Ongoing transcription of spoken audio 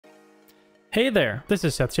Hey there, this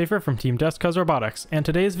is Seth Schaefer from Team Desk Robotics, and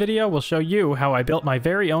today's video will show you how I built my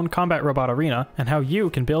very own combat robot arena and how you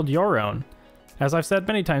can build your own. As I've said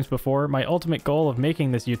many times before, my ultimate goal of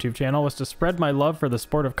making this YouTube channel was to spread my love for the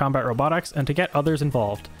sport of combat robotics and to get others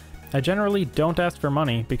involved. I generally don't ask for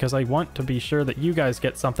money because I want to be sure that you guys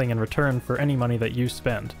get something in return for any money that you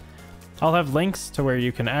spend. I'll have links to where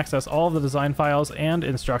you can access all of the design files and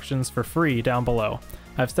instructions for free down below.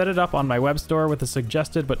 I've set it up on my web store with a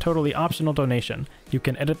suggested but totally optional donation. You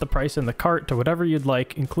can edit the price in the cart to whatever you'd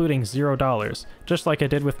like, including $0, just like I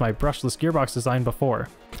did with my brushless gearbox design before.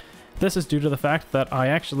 This is due to the fact that I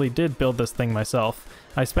actually did build this thing myself.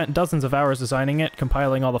 I spent dozens of hours designing it,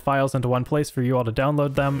 compiling all the files into one place for you all to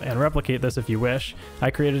download them and replicate this if you wish. I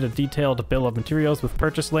created a detailed bill of materials with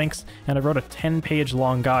purchase links, and I wrote a 10-page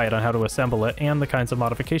long guide on how to assemble it and the kinds of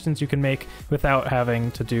modifications you can make without having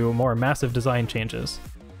to do more massive design changes.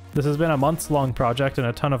 This has been a months-long project and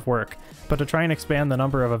a ton of work, but to try and expand the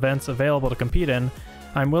number of events available to compete in,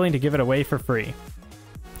 I'm willing to give it away for free.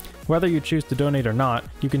 Whether you choose to donate or not,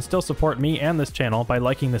 you can still support me and this channel by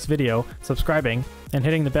liking this video, subscribing, and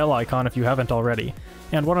hitting the bell icon if you haven't already.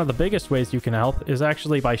 And one of the biggest ways you can help is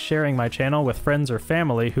actually by sharing my channel with friends or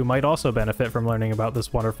family who might also benefit from learning about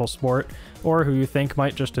this wonderful sport, or who you think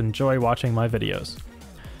might just enjoy watching my videos.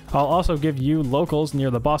 I'll also give you locals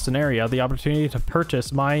near the Boston area the opportunity to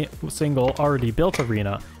purchase my single already built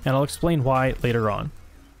arena, and I'll explain why later on.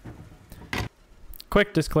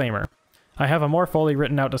 Quick disclaimer. I have a more fully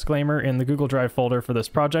written out disclaimer in the Google Drive folder for this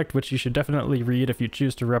project, which you should definitely read if you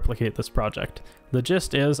choose to replicate this project. The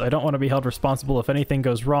gist is, I don't want to be held responsible if anything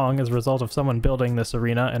goes wrong as a result of someone building this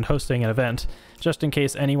arena and hosting an event, just in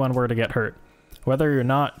case anyone were to get hurt. Whether or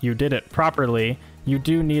not you did it properly, you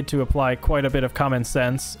do need to apply quite a bit of common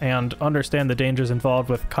sense and understand the dangers involved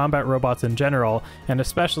with combat robots in general, and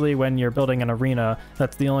especially when you're building an arena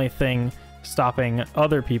that's the only thing stopping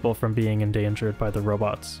other people from being endangered by the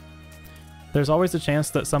robots. There's always a chance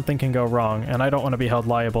that something can go wrong, and I don't want to be held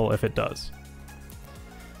liable if it does.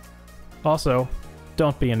 Also,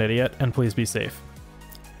 don't be an idiot, and please be safe.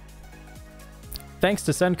 Thanks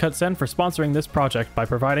to SendCutSend for sponsoring this project by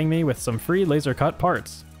providing me with some free laser cut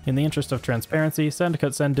parts. In the interest of transparency,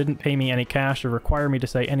 SendCutSend didn't pay me any cash or require me to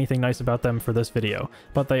say anything nice about them for this video,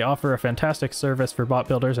 but they offer a fantastic service for bot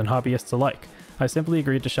builders and hobbyists alike. I simply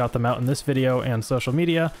agreed to shout them out in this video and social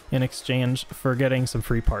media in exchange for getting some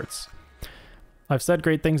free parts. I've said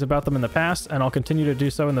great things about them in the past, and I'll continue to do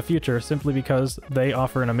so in the future simply because they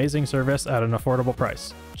offer an amazing service at an affordable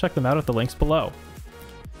price. Check them out at the links below.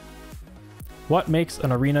 What makes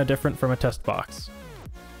an arena different from a test box?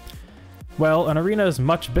 Well, an arena is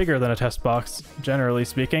much bigger than a test box, generally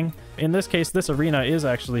speaking. In this case, this arena is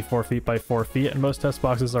actually 4 feet by 4 feet, and most test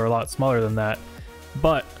boxes are a lot smaller than that.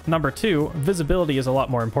 But, number two, visibility is a lot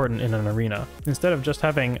more important in an arena. Instead of just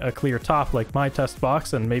having a clear top like my test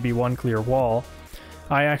box and maybe one clear wall,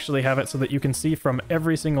 I actually have it so that you can see from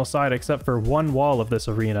every single side except for one wall of this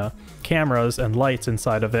arena. Cameras and lights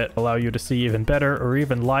inside of it allow you to see even better or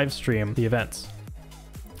even live stream the events.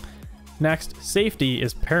 Next, safety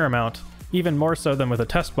is paramount, even more so than with a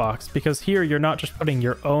test box, because here you're not just putting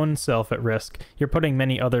your own self at risk, you're putting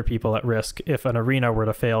many other people at risk if an arena were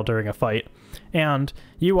to fail during a fight. And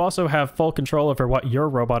you also have full control over what your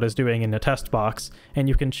robot is doing in a test box, and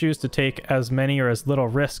you can choose to take as many or as little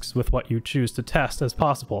risks with what you choose to test as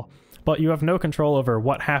possible. But you have no control over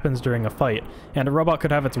what happens during a fight, and a robot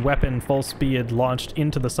could have its weapon full speed launched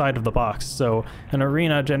into the side of the box, so an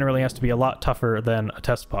arena generally has to be a lot tougher than a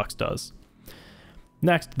test box does.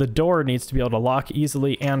 Next, the door needs to be able to lock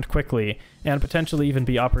easily and quickly, and potentially even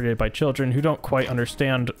be operated by children who don't quite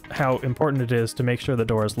understand how important it is to make sure the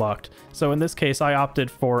door is locked. So in this case, I opted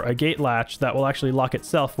for a gate latch that will actually lock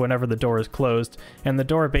itself whenever the door is closed, and the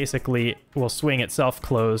door basically will swing itself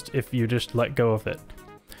closed if you just let go of it.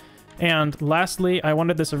 And lastly, I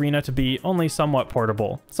wanted this arena to be only somewhat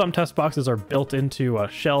portable. Some test boxes are built into a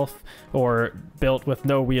shelf, or built with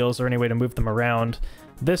no wheels or any way to move them around.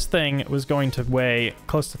 This thing was going to weigh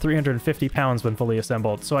close to 350 pounds when fully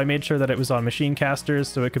assembled, so I made sure that it was on machine casters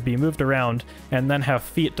so it could be moved around and then have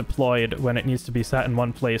feet deployed when it needs to be sat in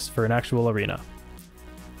one place for an actual arena.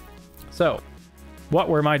 So, what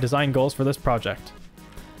were my design goals for this project?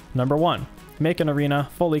 Number 1. Make an arena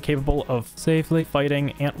fully capable of safely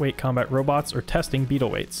fighting ant-weight combat robots or testing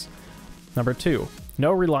beetle weights. Number 2.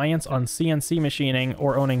 No reliance on CNC machining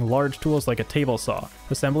or owning large tools like a table saw.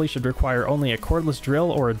 Assembly should require only a cordless drill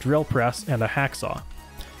or a drill press and a hacksaw.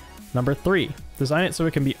 Number 3. Design it so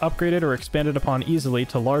it can be upgraded or expanded upon easily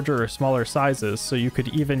to larger or smaller sizes, so you could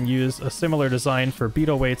even use a similar design for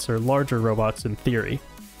beetle weights or larger robots in theory.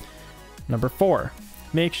 Number 4.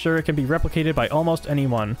 make sure it can be replicated by almost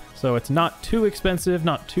anyone, so it's not too expensive,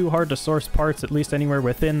 not too hard to source parts, at least anywhere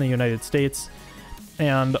within the United States.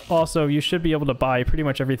 And also, you should be able to buy pretty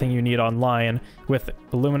much everything you need online with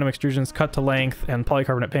aluminum extrusions cut to length and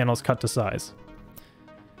polycarbonate panels cut to size.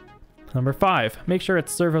 Number 5, make sure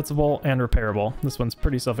it's serviceable and repairable. This one's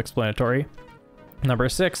pretty self-explanatory. Number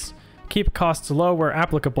 6, keep costs low where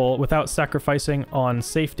applicable without sacrificing on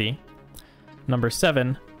safety. Number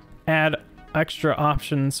 7, add extra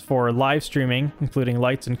options for live streaming, including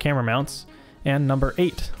lights and camera mounts. And number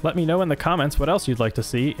 8, let me know in the comments what else you'd like to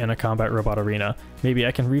see in a combat robot arena. Maybe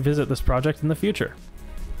I can revisit this project in the future.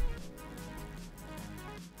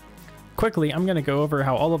 Quickly, I'm going to go over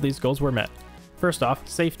how all of these goals were met. First off,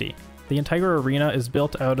 safety. The entire arena is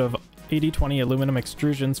built out of 80/20 aluminum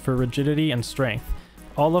extrusions for rigidity and strength.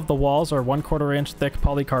 All of the walls are 1/4 inch thick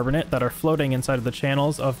polycarbonate that are floating inside of the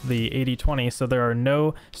channels of the 80/20, so there are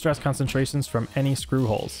no stress concentrations from any screw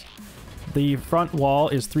holes. The front wall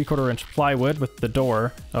is 3/4 inch plywood with the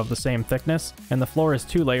door of the same thickness, and the floor is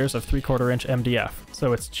 2 layers of 3/4 inch MDF,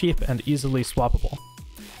 so it's cheap and easily swappable.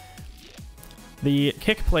 The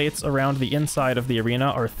kick plates around the inside of the arena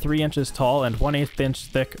are 3 inches tall and 1/8 inch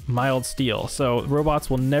thick mild steel, so robots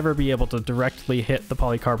will never be able to directly hit the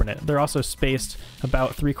polycarbonate. They're also spaced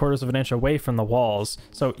about 3/4 of an inch away from the walls,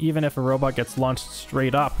 so even if a robot gets launched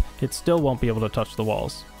straight up, it still won't be able to touch the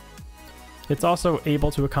walls. It's also able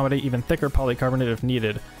to accommodate even thicker polycarbonate if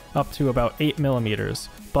needed, up to about 8 millimeters,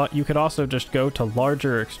 but you could also just go to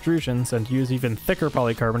larger extrusions and use even thicker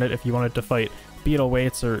polycarbonate if you wanted to fight beetle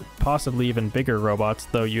weights or possibly even bigger robots,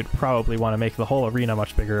 though you'd probably want to make the whole arena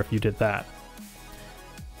much bigger if you did that.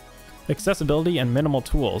 Accessibility and minimal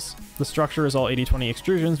tools. The structure is all 80/20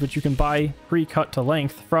 extrusions, which you can buy pre-cut to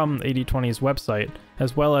length from 80/20's website,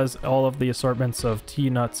 as well as all of the assortments of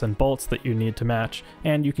T-nuts and bolts that you need to match,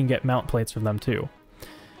 and you can get mount plates from them too.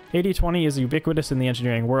 80/20 is ubiquitous in the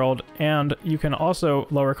engineering world, and you can also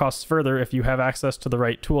lower costs further if you have access to the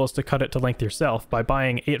right tools to cut it to length yourself by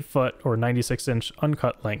buying 8-foot or 96-inch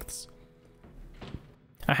uncut lengths.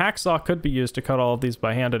 A hacksaw could be used to cut all of these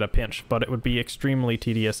by hand in a pinch, but it would be extremely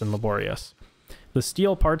tedious and laborious. The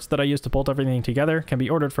steel parts that I use to bolt everything together can be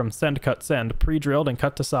ordered from Send Cut Send, pre-drilled and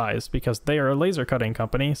cut to size, because they are a laser cutting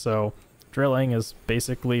company, so drilling is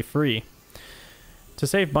basically free. To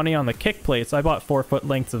save money on the kick plates, I bought 4-foot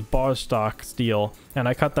lengths of bar stock steel, and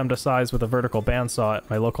I cut them to size with a vertical bandsaw at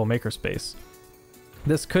my local makerspace.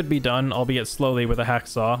 This could be done, albeit slowly, with a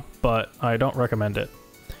hacksaw, but I don't recommend it.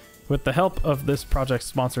 With the help of this project's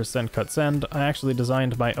sponsor Send Cut Send, I actually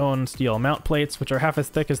designed my own steel mount plates, which are half as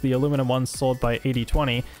thick as the aluminum ones sold by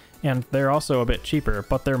 80/20, and they're also a bit cheaper,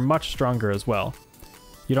 but they're much stronger as well.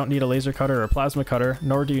 You don't need a laser cutter or plasma cutter,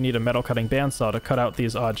 nor do you need a metal cutting bandsaw to cut out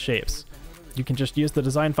these odd shapes. You can just use the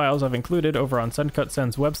design files I've included over on Send Cut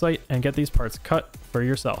Send's website and get these parts cut for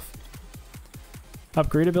yourself.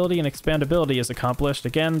 Upgradeability and expandability is accomplished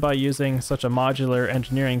again by using such a modular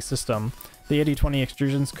engineering system. The 80/20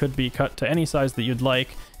 extrusions could be cut to any size that you'd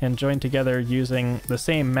like and joined together using the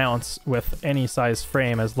same mounts with any size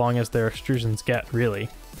frame as long as their extrusions get, really.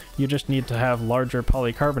 You just need to have larger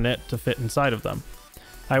polycarbonate to fit inside of them.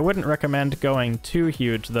 I wouldn't recommend going too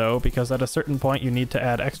huge though, because at a certain point you need to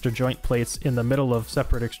add extra joint plates in the middle of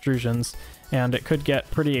separate extrusions, and it could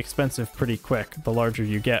get pretty expensive pretty quick the larger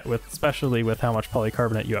you get, especially with how much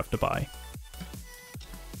polycarbonate you have to buy.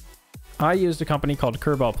 I used a company called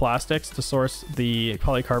Kerbal Plastics to source the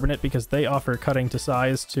polycarbonate because they offer cutting to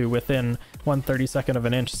size to within 1/32 of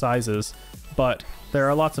an inch sizes, but there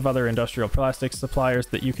are lots of other industrial plastics suppliers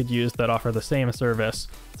that you could use that offer the same service,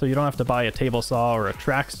 so you don't have to buy a table saw or a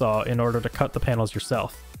track saw in order to cut the panels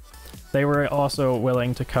yourself. They were also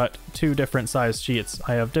willing to cut 2 different size sheets.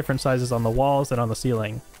 I have different sizes on the walls and on the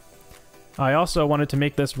ceiling. I also wanted to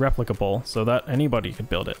make this replicable so that anybody could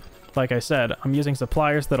build it. Like I said, I'm using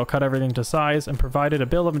suppliers that'll cut everything to size and provided a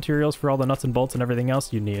bill of materials for all the nuts and bolts and everything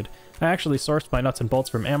else you need. I actually sourced my nuts and bolts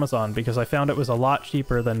from Amazon because I found it was a lot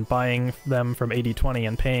cheaper than buying them from 80/20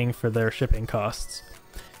 and paying for their shipping costs.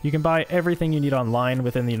 You can buy everything you need online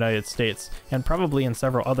within the United States, and probably in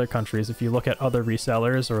several other countries if you look at other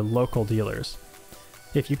resellers or local dealers.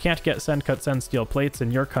 If you can't get Send Cut Send steel plates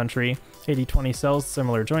in your country, 80/20 sells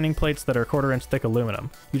similar joining plates that are 1/4 inch thick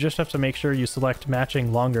aluminum. You just have to make sure you select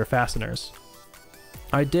matching longer fasteners.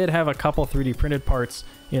 I did have a couple 3D printed parts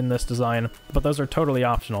in this design, but those are totally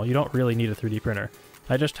optional. You don't really need a 3D printer.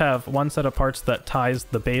 I just have one set of parts that ties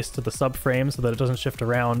the base to the subframe so that it doesn't shift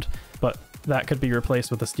around, but that could be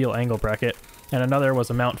replaced with a steel angle bracket, and another was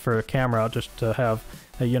a mount for a camera, just to have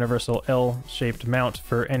a universal L-shaped mount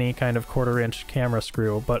for any kind of 1/4 inch camera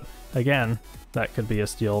screw, but again, That could be a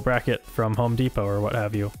steel bracket from Home Depot or what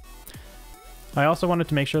have you. I also wanted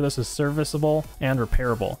to make sure this is serviceable and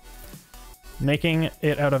repairable. Making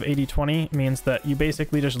it out of 80/20 means that you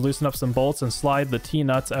basically just loosen up some bolts and slide the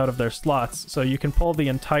T-nuts out of their slots, so you can pull the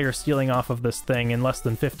entire ceiling off of this thing in less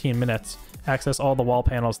than 15 minutes, access all the wall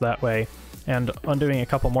panels that way, and undoing a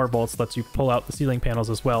couple more bolts lets you pull out the ceiling panels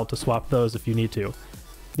as well to swap those if you need to.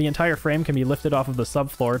 The entire frame can be lifted off of the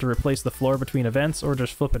subfloor to replace the floor between events or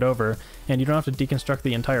just flip it over, and you don't have to deconstruct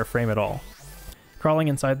the entire frame at all. Crawling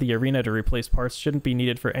inside the arena to replace parts shouldn't be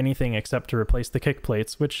needed for anything except to replace the kick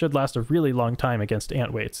plates, which should last a really long time against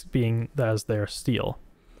ant weights, being as they're steel.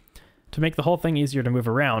 To make the whole thing easier to move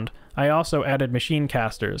around, I also added machine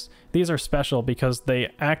casters. These are special because they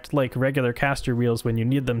act like regular caster wheels when you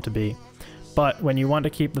need them to be, but when you want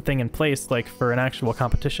to keep the thing in place, like for an actual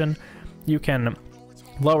competition, you can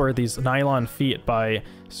lower these nylon feet by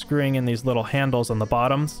screwing in these little handles on the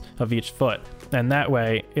bottoms of each foot, and that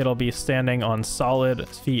way it'll be standing on solid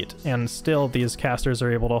feet, and still these casters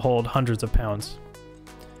are able to hold hundreds of pounds.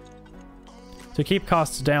 To keep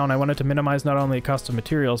costs down, I wanted to minimize not only the cost of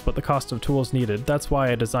materials, but the cost of tools needed. That's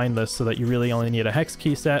why I designed this so that you really only need a hex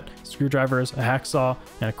key set, screwdrivers, a hacksaw,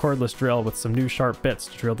 and a cordless drill with some new sharp bits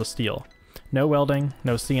to drill the steel. No welding,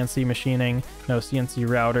 no CNC machining, no CNC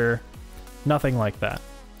router, nothing like that.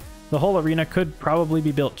 The whole arena could probably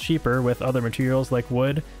be built cheaper with other materials like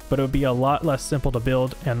wood, but it would be a lot less simple to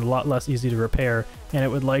build and a lot less easy to repair, and it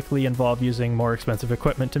would likely involve using more expensive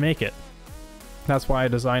equipment to make it. That's why I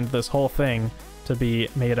designed this whole thing to be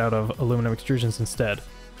made out of aluminum extrusions instead.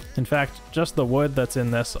 In fact, just the wood that's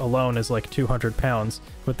in this alone is like 200 pounds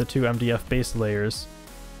with the 2 MDF base layers.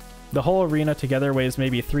 The whole arena together weighs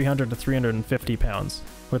maybe 300 to 350 pounds,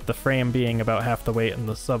 with the frame being about half the weight and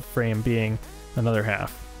the subframe being another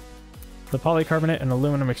half. The polycarbonate and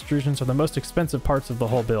aluminum extrusions are the most expensive parts of the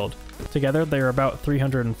whole build. Together, they are about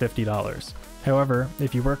 $350. However,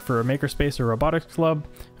 if you work for a makerspace or robotics club,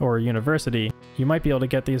 or a university, you might be able to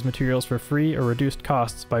get these materials for free or reduced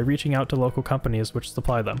costs by reaching out to local companies which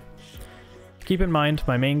supply them. Keep in mind,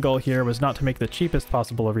 my main goal here was not to make the cheapest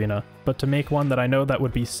possible arena, but to make one that I know that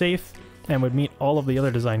would be safe and would meet all of the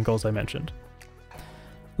other design goals I mentioned.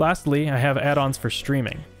 Lastly, I have add-ons for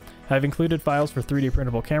streaming. I've included files for 3D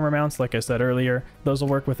printable camera mounts, like I said earlier. Those will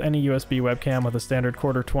work with any USB webcam with a standard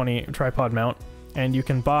 1/4-20 tripod mount, and you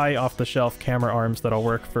can buy off-the-shelf camera arms that'll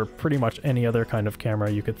work for pretty much any other kind of camera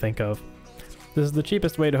you could think of. This is the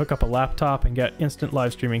cheapest way to hook up a laptop and get instant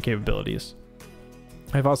live streaming capabilities.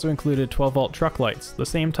 I've also included 12-volt truck lights, the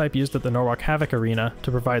same type used at the Norwalk Havoc Arena,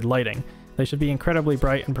 to provide lighting. They should be incredibly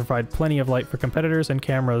bright and provide plenty of light for competitors and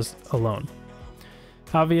cameras alone.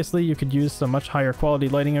 Obviously, you could use some much higher quality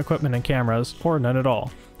lighting equipment and cameras, or none at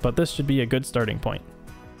all, but this should be a good starting point.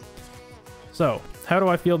 So, how do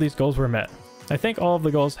I feel these goals were met? I think all of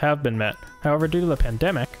the goals have been met. However, due to the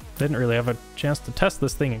pandemic, I didn't really have a chance to test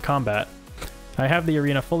this thing in combat. I have the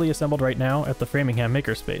arena fully assembled right now at the Framingham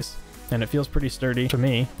Makerspace, and it feels pretty sturdy to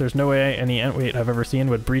me. There's no way any ant weight I've ever seen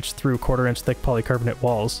would breach through 1/4-inch thick polycarbonate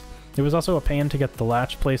walls. It was also a pain to get the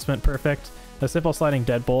latch placement perfect. A simple sliding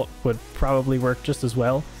deadbolt would probably work just as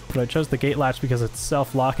well, but I chose the gate latch because it's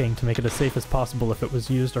self-locking to make it as safe as possible if it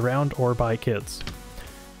was used around or by kids.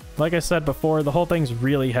 Like I said before, the whole thing's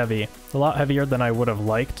really heavy, a lot heavier than I would have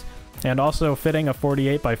liked, and also fitting a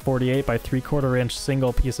 48 by 48 by 3/4-inch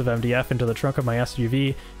single piece of MDF into the trunk of my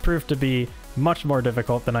SUV proved to be much more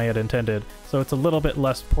difficult than I had intended, so it's a little bit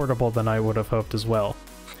less portable than I would have hoped as well.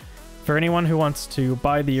 For anyone who wants to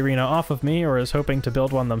buy the arena off of me or is hoping to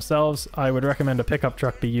build one themselves, I would recommend a pickup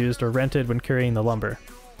truck be used or rented when carrying the lumber.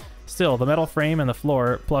 Still, the metal frame and the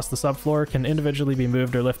floor, plus the subfloor, can individually be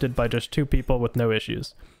moved or lifted by just 2 people with no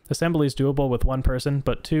issues. Assembly is doable with 1 person,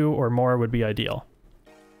 but 2 or more would be ideal.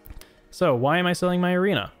 So, why am I selling my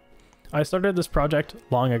arena? I started this project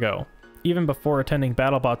long ago, even before attending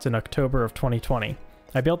BattleBots in October of 2020.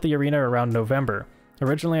 I built the arena around November.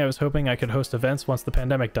 Originally, I was hoping I could host events once the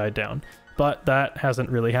pandemic died down, but that hasn't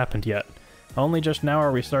really happened yet. Only just now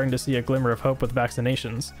are we starting to see a glimmer of hope with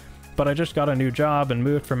vaccinations. But I just got a new job and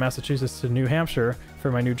moved from Massachusetts to New Hampshire for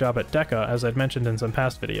my new job at DECA, as I'd mentioned in some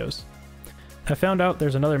past videos. I found out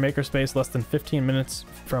there's another makerspace less than 15 minutes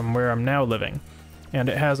from where I'm now living, and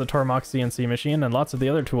it has a Tormach CNC machine and lots of the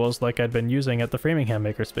other tools like I'd been using at the Framingham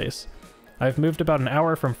makerspace. I've moved about an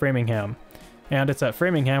hour from Framingham, and it's at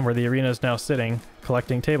Framingham where the arena is now sitting,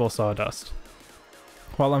 collecting table sawdust.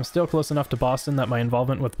 While I'm still close enough to Boston that my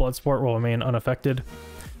involvement with Bloodsport will remain unaffected,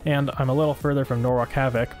 and I'm a little further from Norwalk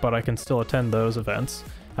Havoc, but I can still attend those events,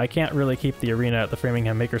 I can't really keep the arena at the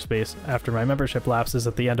Framingham Makerspace after my membership lapses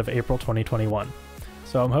at the end of April 2021.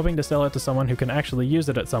 so I'm hoping to sell it to someone who can actually use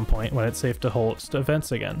it at some point when it's safe to host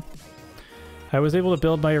events again. I was able to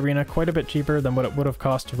build my arena quite a bit cheaper than what it would have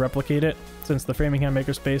cost to replicate it, since the Framingham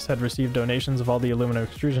Makerspace had received donations of all the aluminum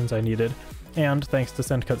extrusions I needed, and thanks to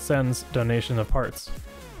SendCutSend's donation of parts.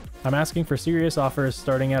 I'm asking for serious offers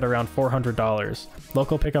starting at around $400,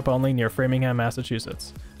 local pickup only near Framingham,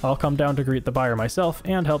 Massachusetts. I'll come down to greet the buyer myself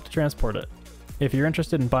and help to transport it. If you're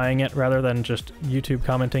interested in buying it rather than just YouTube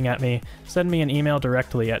commenting at me, send me an email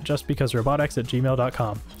directly at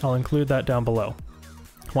justbecauserobotics@gmail.com. I'll include that down below.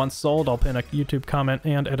 Once sold, I'll pin a YouTube comment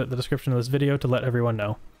and edit the description of this video to let everyone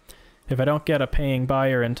know. If I don't get a paying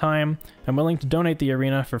buyer in time, I'm willing to donate the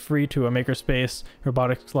arena for free to a makerspace,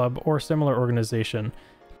 robotics club, or similar organization.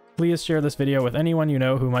 Please share this video with anyone you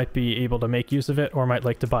know who might be able to make use of it or might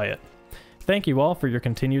like to buy it. Thank you all for your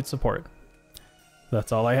continued support.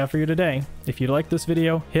 That's all I have for you today. If you liked this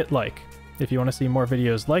video, hit like. If you want to see more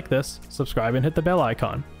videos like this, subscribe and hit the bell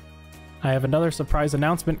icon. I have another surprise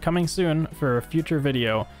announcement coming soon for a future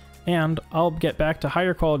video, and I'll get back to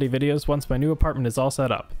higher quality videos once my new apartment is all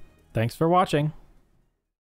set up. Thanks for watching!